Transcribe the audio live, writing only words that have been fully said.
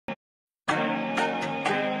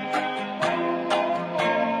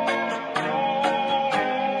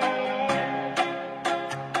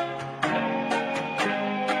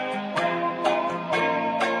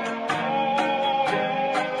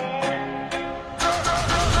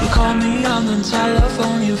You call me on the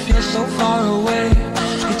telephone, you feel so far away.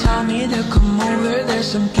 You tell me to come over, there's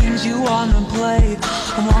some games you wanna play.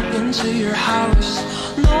 I'm walking to your house,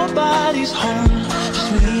 nobody's home,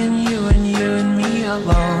 just me and you and me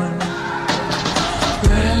alone.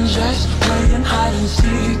 We're just playing hide and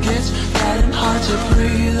seek, it's getting hard to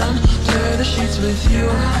breathe under the sheets with you.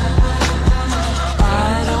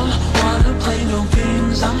 I don't wanna play no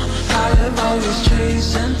games, I'm tired of always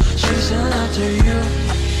chasing after you.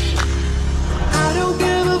 I don't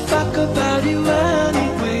give a fuck about you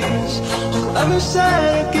anyways. Whoever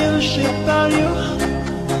said I give a shit about you?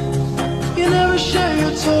 You never share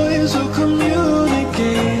your toys or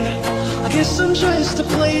communicate. I guess I'm just a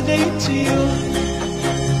play date to you.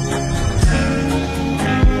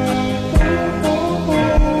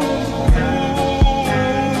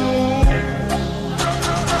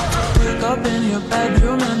 Up in your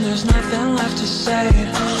bedroom and there's nothing left to say.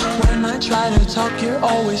 When I try to talk, you're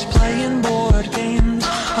always playing board games.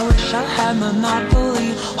 I wish I had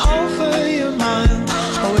Monopoly over your mind.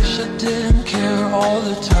 I wish I didn't care all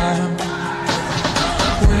the time.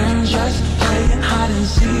 We're just playing hide and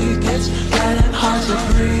seek, it's getting hard to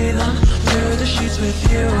breathe under the sheets with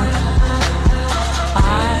you.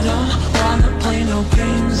 I don't wanna play no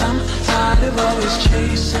games, I'm tired of always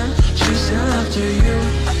chasing after you.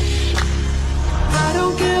 I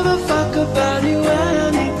don't give a fuck about you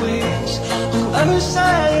anyways. Whoever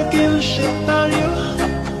said I give a shit about you?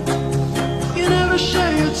 You never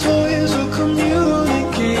share your toys or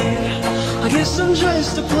communicate. I guess I'm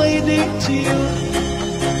just a play date to you.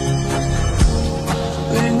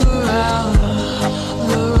 Ring around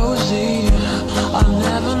the rosy, I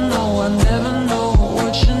never know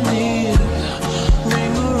what you need.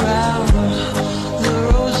 Ring around the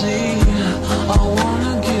rosy, I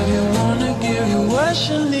wanna give you what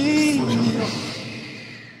you need.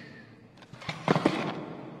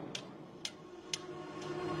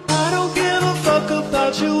 I don't give a fuck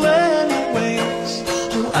about you anyways.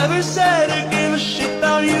 Whoever said I give a shit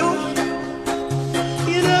about you?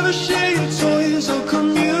 You never share your toys or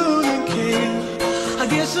communicate. I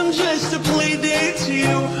guess I'm just a play date to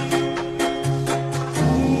you.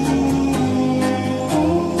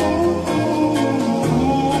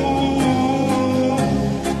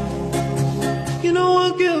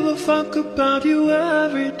 Fuck about you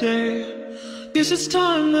every day. Guess it's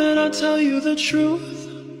time that I tell you the truth.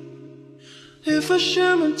 If I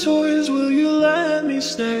share my toys, will you let me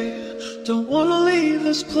stay? Don't wanna leave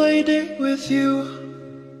this play date with you.